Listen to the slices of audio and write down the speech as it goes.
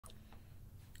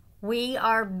We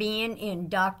are being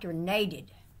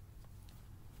indoctrinated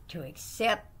to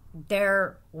accept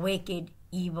their wicked,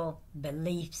 evil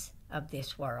beliefs of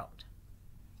this world.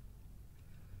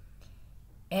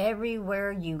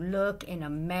 Everywhere you look in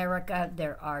America,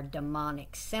 there are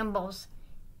demonic symbols.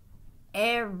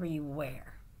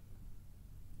 Everywhere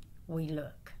we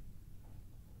look.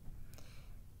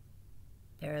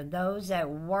 There are those that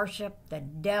worship the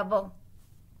devil,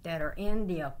 that are in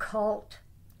the occult,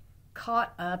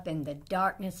 caught up in the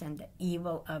darkness and the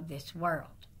evil of this world.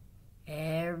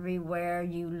 Everywhere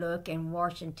you look in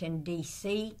Washington,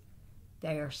 D.C.,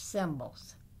 there are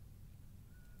symbols.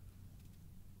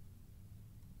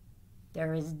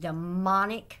 There is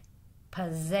demonic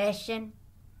possession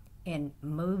in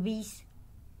movies.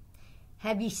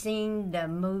 Have you seen the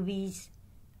movies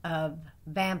of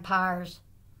vampires?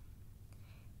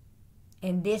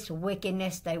 In this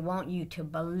wickedness, they want you to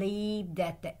believe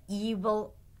that the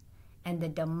evil and the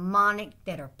demonic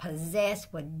that are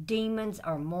possessed with demons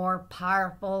are more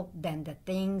powerful than the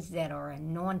things that are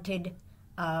anointed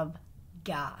of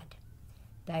God.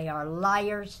 They are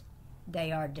liars,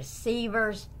 they are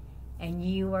deceivers, and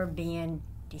you are being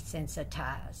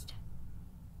desensitized.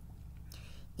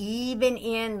 Even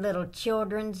in little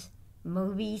children's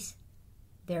movies,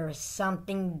 there is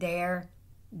something there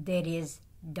that is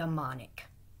demonic.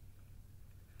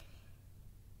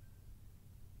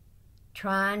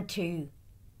 Trying to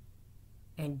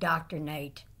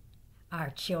indoctrinate our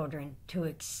children to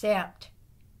accept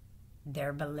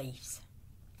their beliefs.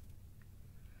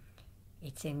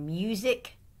 It's in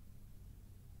music,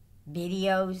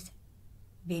 videos,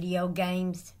 video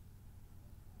games.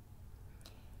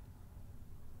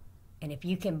 And if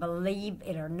you can believe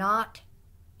it or not,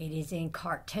 it is in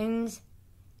cartoons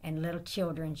and little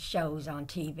children's shows on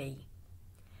TV.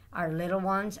 Our little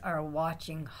ones are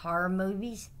watching horror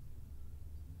movies.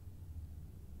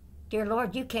 Dear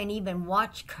Lord, you can't even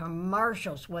watch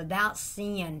commercials without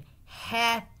seeing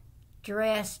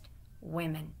half-dressed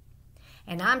women.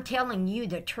 And I'm telling you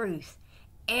the truth.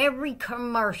 Every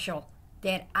commercial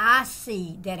that I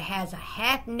see that has a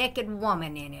half-naked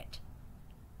woman in it,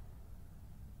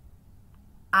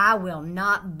 I will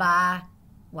not buy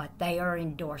what they are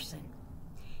endorsing.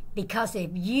 Because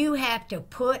if you have to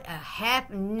put a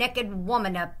half-naked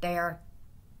woman up there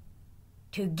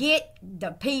to get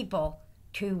the people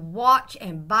to watch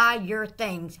and buy your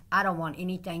things, I don't want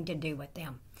anything to do with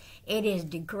them. It is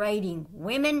degrading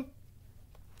women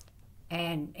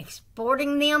and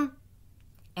exporting them,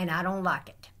 and I don't like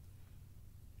it.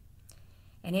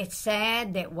 And it's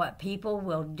sad that what people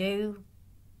will do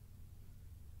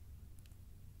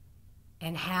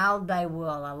and how they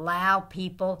will allow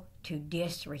people to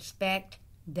disrespect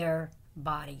their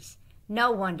bodies.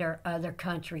 No wonder other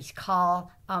countries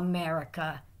call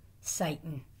America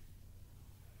Satan.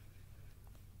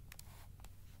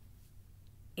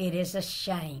 It is a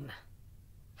shame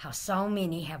how so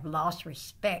many have lost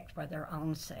respect for their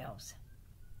own selves.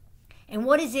 And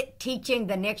what is it teaching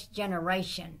the next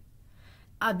generation?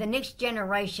 The next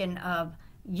generation of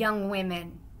young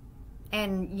women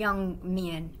and young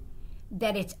men,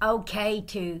 that it's okay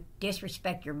to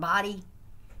disrespect your body,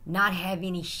 not have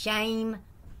any shame.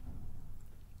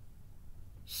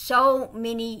 So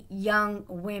many young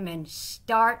women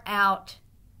start out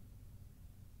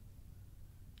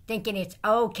thinking it's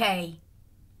okay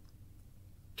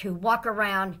to walk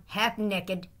around half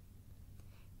naked.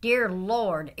 Dear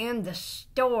Lord, in the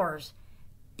stores,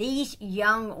 these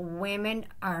young women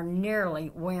are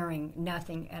nearly wearing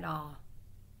nothing at all.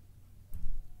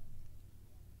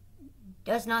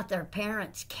 Does not their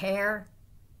parents care?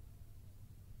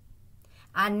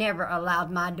 I never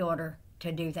allowed my daughter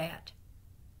to do that.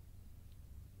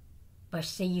 But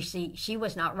see, she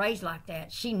was not raised like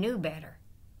that. She knew better.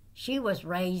 She was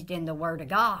raised in the Word of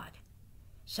God,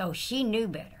 so she knew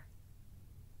better.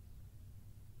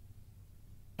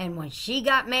 And when she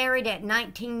got married at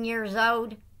 19 years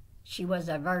old, she was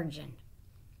a virgin.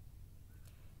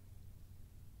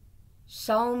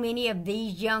 So many of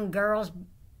these young girls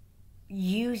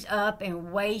use up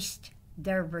and waste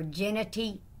their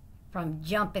virginity from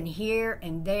jumping here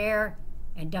and there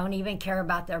and don't even care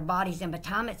about their bodies. And by the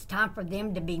time it's time for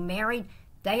them to be married,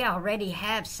 they already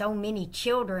have so many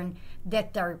children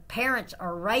that their parents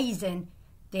are raising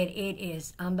that it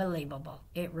is unbelievable.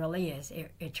 It really is.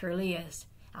 It truly is.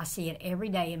 I see it every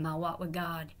day in my walk with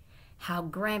God, how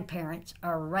grandparents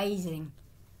are raising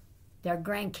their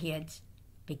grandkids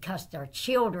because their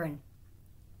children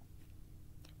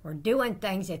were doing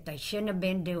things that they shouldn't have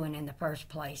been doing in the first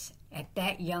place at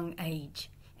that young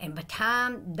age. And by the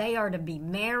time they are to be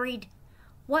married,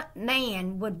 what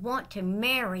man would want to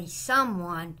marry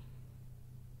someone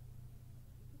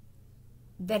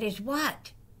that is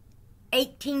what?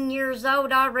 18 years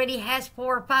old, already has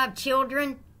 4 or 5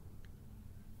 children?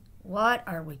 What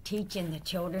are we teaching the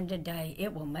children today?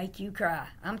 It will make you cry.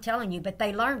 I'm telling you, but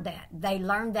they learned that. They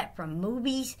learned that from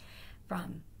movies,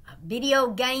 from video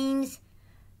games.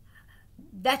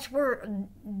 That's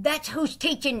who's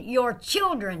teaching your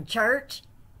children, church,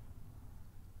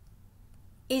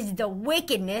 is the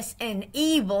wickedness and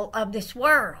evil of this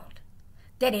world.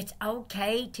 That it's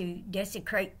okay to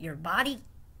desecrate your body.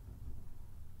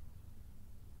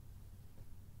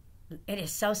 It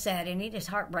is so sad and it is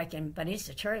heartbreaking, but it's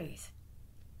the truth.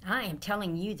 I am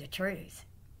telling you the truth.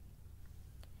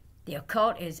 The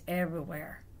occult is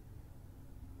everywhere.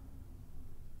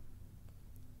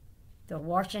 The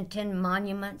Washington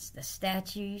monuments, the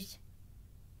statues.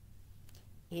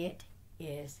 It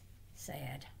is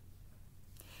sad.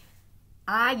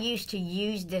 I used to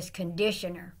use this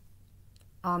conditioner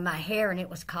on my hair, and it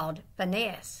was called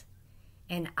Finesse.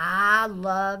 And I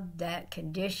loved that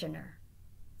conditioner.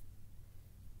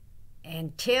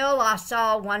 Until I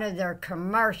saw one of their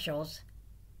commercials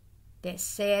that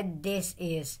said this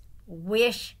is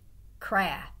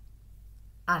witchcraft,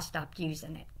 I stopped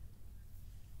using it.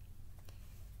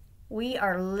 We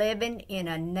are living in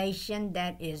a nation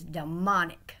that is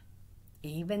demonic.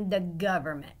 Even the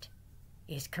government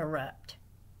is corrupt.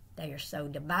 They are so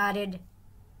divided.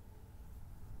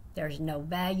 There's no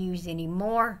values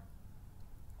anymore.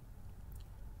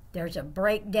 There's a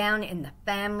breakdown in the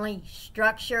family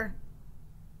structure.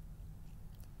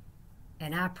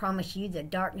 And I promise you, the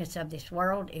darkness of this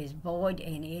world is void,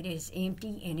 and it is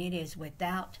empty, and it is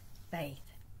without faith.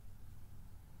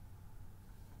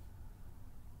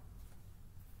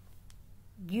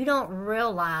 You don't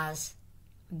realize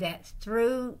that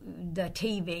through the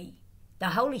TV, the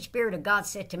Holy Spirit of God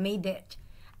said to me that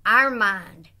our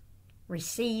mind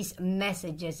receives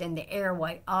messages in the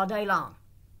airway all day long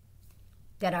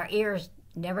that our ears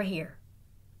never hear.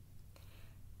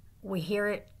 We hear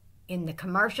it in the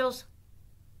commercials,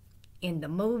 in the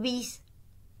movies,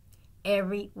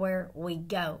 everywhere we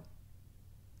go.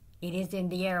 It is in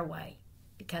the airway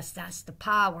because that's the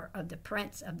power of the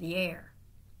prince of the air.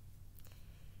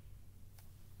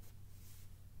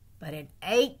 But at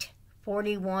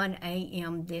 8:41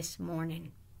 a.m. this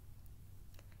morning,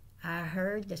 I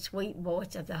heard the sweet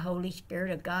voice of the Holy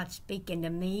Spirit of God speaking to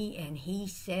me, and he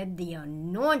said, the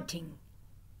anointing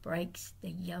breaks the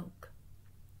yoke.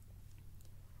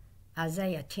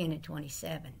 Isaiah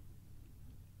 10:27.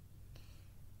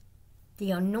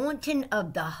 The anointing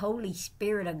of the Holy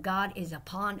Spirit of God is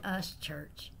upon us,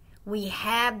 church. We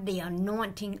have the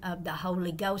anointing of the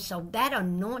Holy Ghost. So that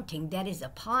anointing that is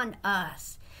upon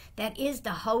us, that is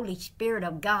the Holy Spirit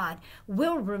of God,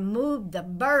 will remove the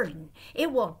burden.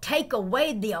 It will take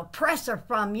away the oppressor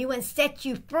from you and set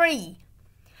you free.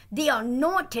 The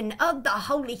anointing of the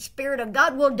Holy Spirit of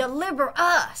God will deliver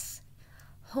us.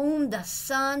 Whom the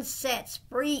Son sets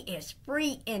free is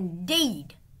free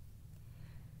indeed.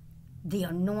 The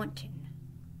anointing.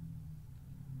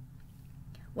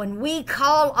 When we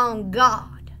call on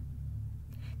God,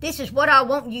 this is what I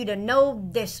want you to know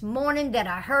this morning that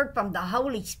I heard from the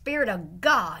Holy Spirit of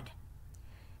God,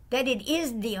 that it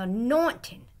is the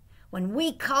anointing when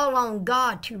we call on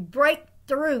God to break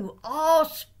through all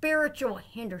spiritual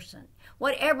hindrance,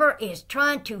 whatever is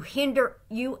trying to hinder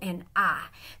you and I,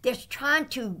 that's trying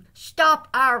to stop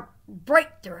our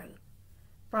breakthrough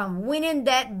from winning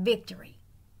that victory.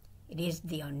 It is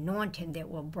the anointing that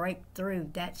will break through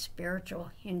that spiritual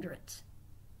hindrance.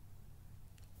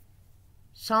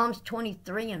 Psalms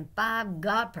 23:5,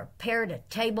 God prepared a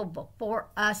table before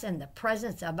us in the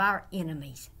presence of our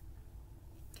enemies.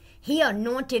 He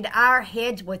anointed our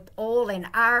heads with oil, and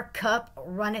our cup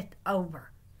runneth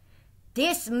over.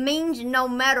 This means no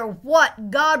matter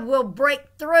what, God will break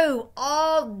through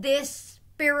all this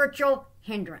spiritual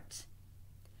hindrance.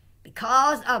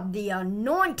 Because of the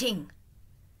anointing,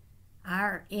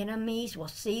 our enemies will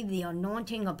see the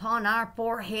anointing upon our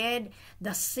forehead,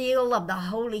 the seal of the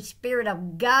Holy Spirit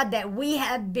of God, that we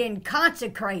have been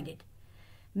consecrated,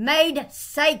 made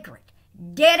sacred,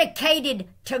 dedicated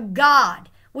to God.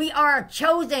 We are a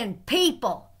chosen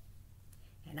people.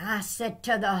 And I said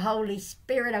to the Holy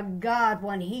Spirit of God,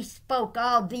 when he spoke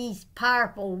all these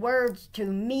powerful words to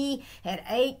me at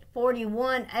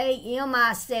 8:41 a.m.,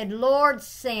 I said, Lord,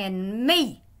 send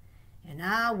me, and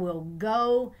I will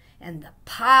go in the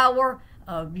power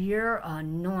of your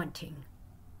anointing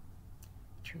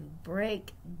to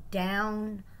break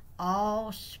down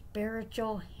all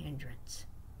spiritual hindrance,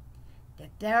 that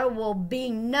there will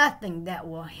be nothing that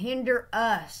will hinder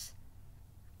us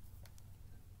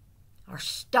or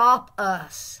stop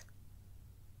us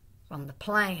from the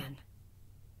plan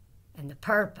and the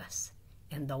purpose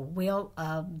and the will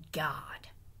of God.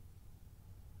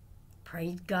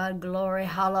 Praise God, glory,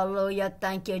 hallelujah.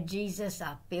 Thank you, Jesus.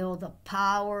 I feel the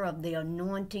power of the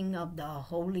anointing of the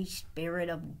Holy Spirit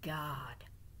of God.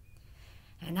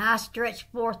 And I stretch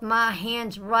forth my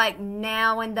hands right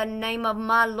now in the name of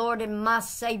my Lord and my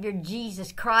Savior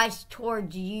Jesus Christ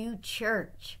towards you,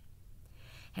 church.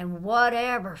 And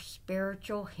whatever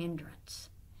spiritual hindrance,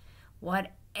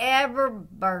 whatever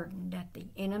burden that the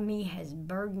enemy has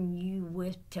burdened you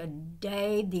with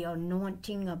today, the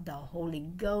anointing of the Holy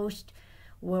Ghost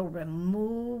will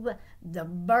remove the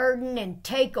burden and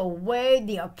take away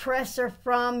the oppressor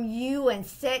from you and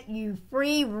set you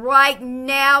free right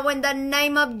now in the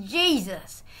name of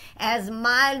Jesus as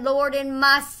my Lord and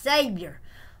my Savior.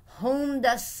 Whom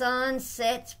the Son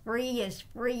sets free is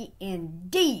free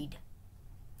indeed.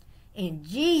 In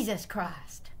Jesus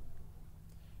Christ.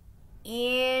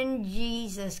 In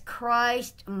Jesus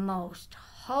Christ's most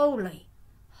holy,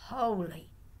 holy,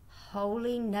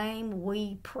 holy name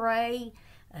we pray,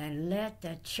 and let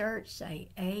the church say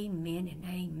amen and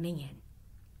amen.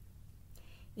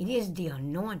 It is the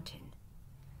anointing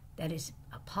that is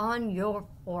upon your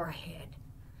forehead,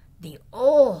 the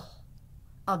oil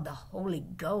of the Holy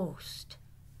Ghost,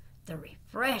 the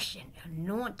refreshing,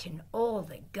 anointing oil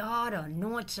that God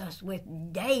anoints us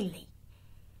with daily,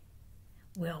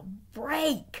 will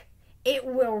break, it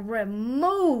will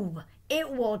remove,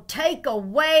 it will take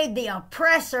away the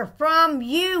oppressor from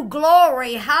you.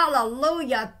 Glory,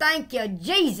 hallelujah, thank you,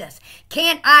 Jesus.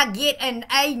 Can't I get an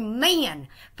amen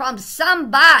from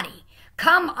somebody?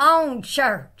 Come on,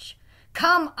 church,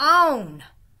 come on.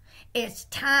 It's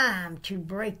time to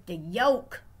break the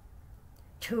yoke,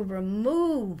 to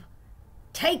remove,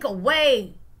 take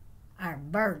away our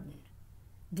burden,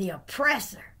 the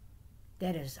oppressor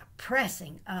that is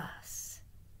oppressing us.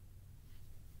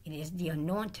 It is the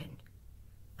anointing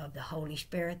of the Holy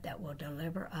Spirit that will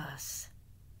deliver us.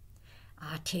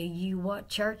 I tell you what,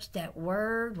 church, that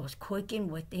word was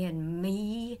quickened within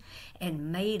me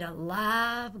and made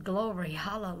alive. Glory,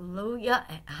 hallelujah.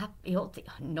 And I feel the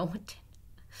anointing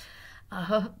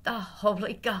of the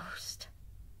Holy Ghost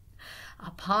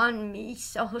upon me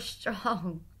so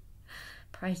strong.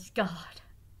 Praise God.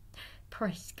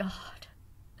 Praise God.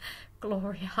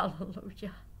 Glory,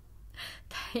 hallelujah.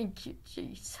 Thank you,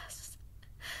 Jesus.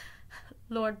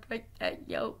 Lord, break that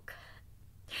yoke,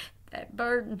 that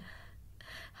burden,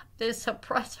 this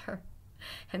oppressor,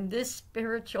 and this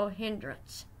spiritual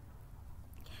hindrance.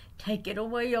 Take it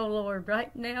away, O Lord,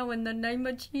 right now in the name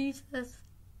of Jesus,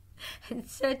 and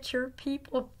set your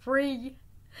people free.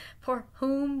 For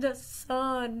whom the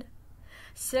Son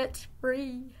sets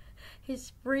free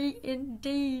is free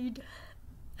indeed.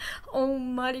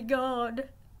 Almighty God,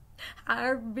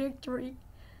 our victory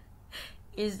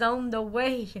is on the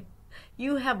way.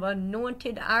 You have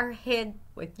anointed our head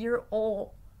with your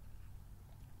oil.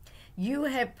 You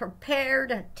have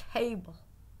prepared a table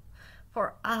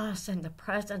for us in the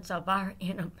presence of our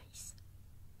enemies,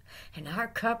 and our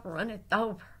cup runneth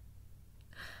over.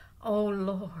 O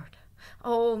Lord,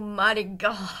 Almighty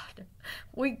God,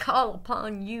 we call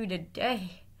upon you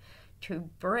today to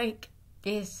break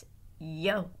this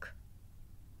yoke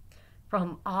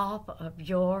from off of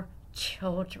your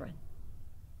children.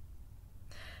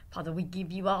 Father, we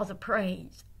give you all the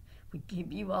praise. We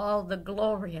give you all the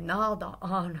glory and all the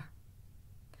honor.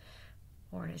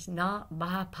 For it is not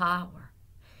by power.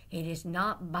 It is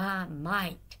not by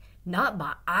might. Not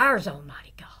by ours,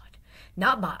 Almighty God.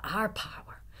 Not by our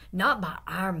power. Not by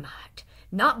our might.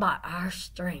 Not by our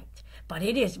strength. But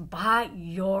it is by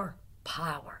your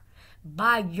power.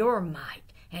 By your might.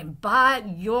 And by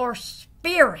your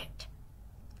Spirit.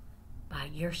 By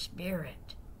your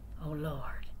Spirit, O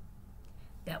Lord,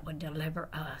 that will deliver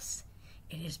us.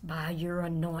 It is by your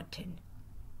anointing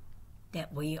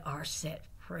that we are set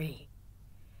free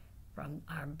from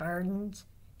our burdens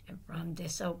and from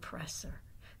this oppressor.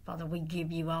 Father, we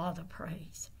give you all the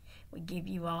praise. We give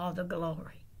you all the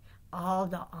glory, all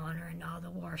the honor, and all the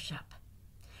worship.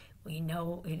 We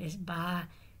know it is by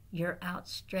your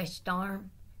outstretched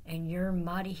arm and your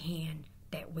mighty hand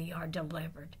that we are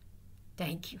delivered.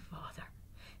 Thank you, Father.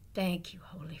 Thank you,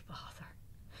 Holy Father.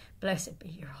 Blessed be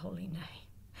your holy name.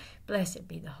 Blessed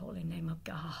be the holy name of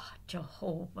God,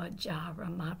 Jehovah Jireh,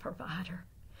 my provider.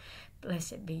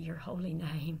 Blessed be your holy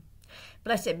name.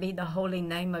 Blessed be the holy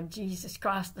name of Jesus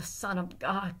Christ, the Son of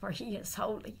God, for he is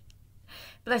holy.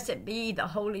 Blessed be the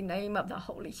holy name of the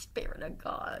Holy Spirit of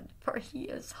God, for he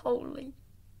is holy.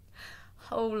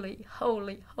 Holy,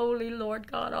 holy, holy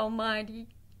Lord God Almighty.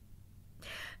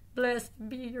 Blessed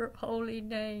be your holy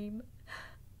name.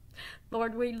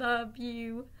 Lord, we love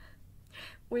you.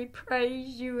 We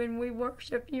praise you and we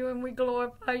worship you and we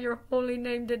glorify your holy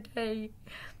name today.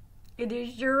 It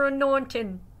is your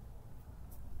anointing.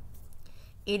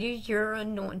 It is your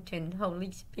anointing,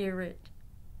 Holy Spirit,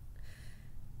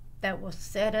 that will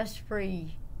set us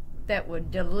free, that will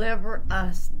deliver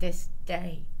us this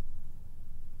day.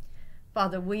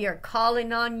 Father, we are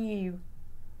calling on you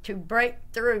to break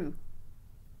through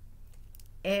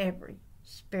every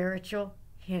spiritual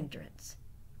hindrance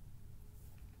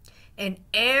and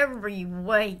every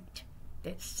weight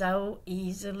that so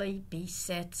easily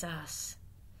besets us.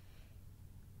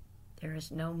 There is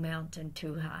no mountain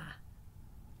too high.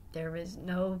 There is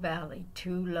no valley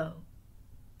too low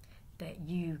that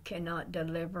you cannot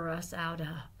deliver us out of.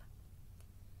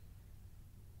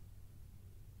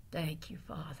 Thank you,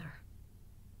 Father,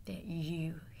 that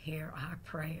you hear our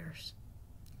prayers.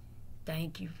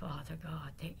 Thank you, Father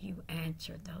God, that you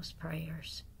answered those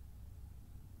prayers.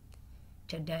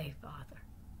 Today, Father,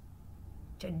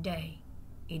 today,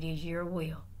 it is your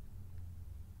will.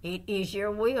 It is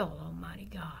your will, Almighty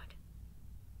God.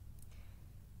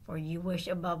 For you wish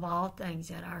above all things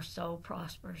that our soul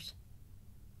prospers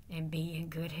and be in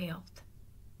good health.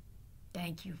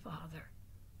 Thank you, Father,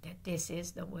 that this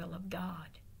is the will of God,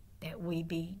 that we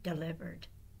be delivered,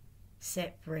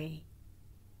 set free,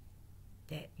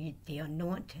 that the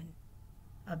anointing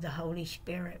of the Holy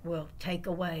Spirit will take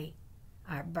away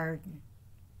our burden,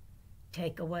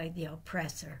 take away the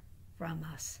oppressor from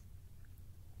us.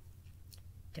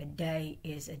 Today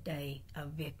is a day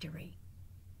of victory.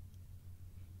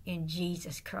 In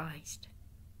Jesus Christ,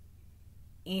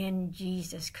 in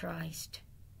Jesus Christ,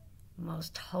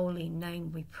 most holy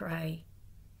name we pray.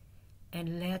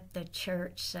 And let the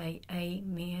church say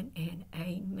amen and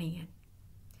amen.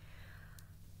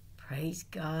 Praise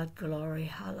God, glory,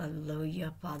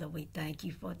 hallelujah. Father, we thank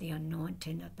you for the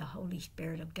anointing of the Holy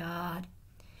Spirit of God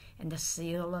and the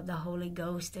seal of the Holy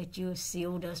Ghost that you have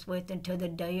sealed us with until the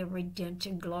day of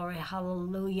redemption. Glory,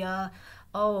 hallelujah.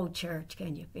 Oh, church,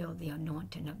 can you feel the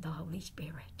anointing of the Holy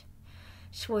Spirit?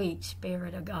 Sweet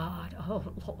Spirit of God. Oh,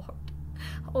 Lord.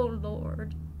 Oh,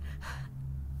 Lord.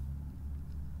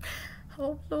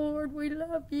 Oh, Lord, we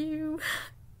love you.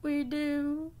 We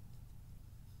do.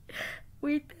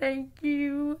 We thank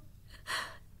you.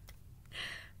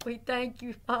 We thank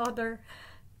you, Father,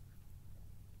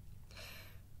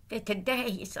 that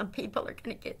today some people are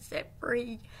going to get set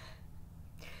free.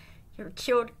 Your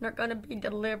children are going to be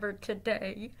delivered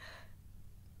today.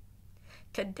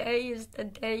 Today is the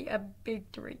day of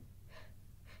victory.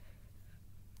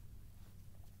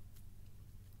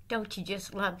 Don't you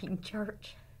just love him,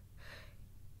 church?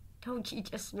 Don't you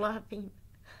just love him?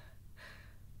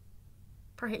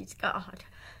 Praise God.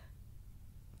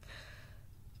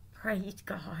 Praise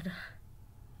God.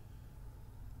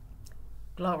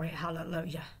 Glory,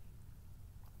 hallelujah.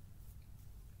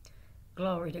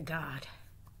 Glory to God.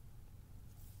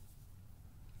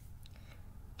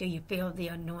 Do you feel the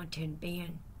anointing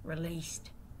being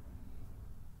released?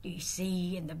 Do you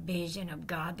see in the vision of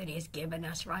God that he has given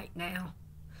us right now,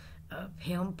 of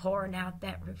him pouring out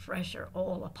that refresher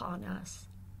oil upon us?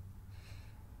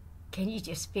 Can you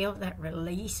just feel that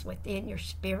release within your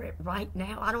spirit right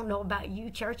now? I don't know about you,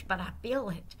 church, but I feel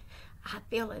it. I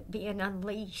feel it being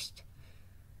unleashed.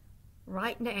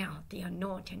 Right now, the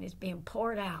anointing is being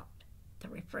poured out. The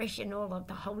refreshing oil of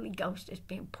the Holy Ghost is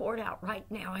being poured out right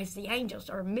now as the angels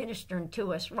are ministering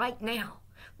to us right now.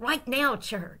 Right now,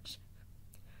 church.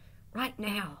 Right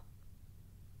now.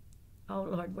 Oh,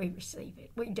 Lord, we receive it.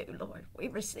 We do, Lord. We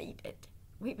receive it.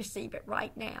 We receive it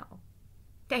right now.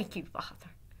 Thank you,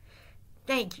 Father.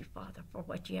 Thank you, Father, for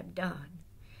what you have done.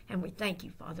 And we thank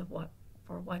you, Father,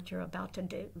 for what you're about to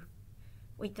do.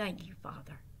 We thank you,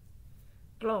 Father.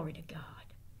 Glory to God.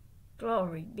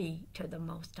 Glory be to the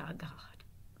Most High God.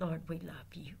 Lord, we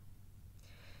love you.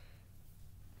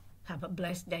 Have a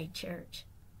blessed day, church.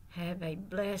 Have a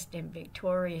blessed and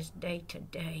victorious day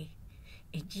today.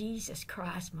 In Jesus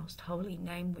Christ's most holy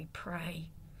name we pray.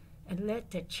 And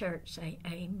let the church say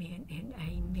amen and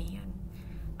amen.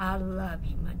 I love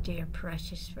you, my dear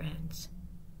precious friends.